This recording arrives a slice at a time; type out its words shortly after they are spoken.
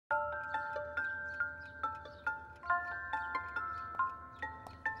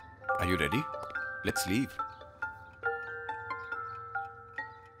Are you ready? Let's leave.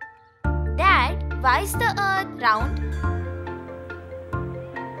 Dad, why is the earth round?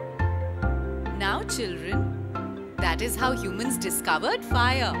 Now, children, that is how humans discovered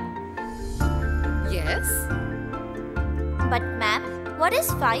fire. Yes? But ma'am, what is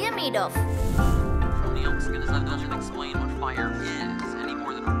fire made of? Because that doesn't explain what fire is any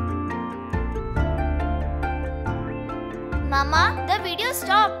more than... Mama, the video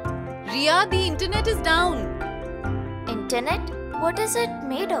stopped. Ria, the internet is down. Internet? What is it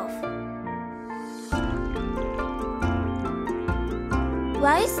made of?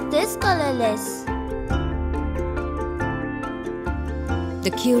 Why is this colorless?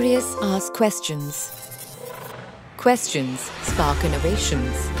 The curious ask questions. Questions spark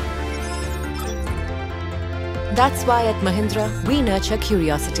innovations. That's why at Mahindra, we nurture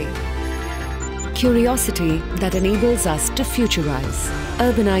curiosity. Curiosity that enables us to futurize.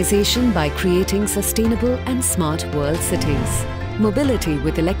 Urbanization by creating sustainable and smart world cities. Mobility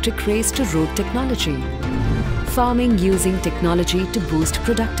with electric race to road technology. Farming using technology to boost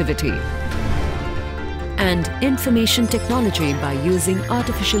productivity. And information technology by using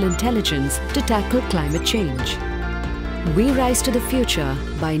artificial intelligence to tackle climate change. We rise to the future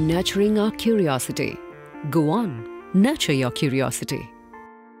by nurturing our curiosity. Go on, nurture your curiosity.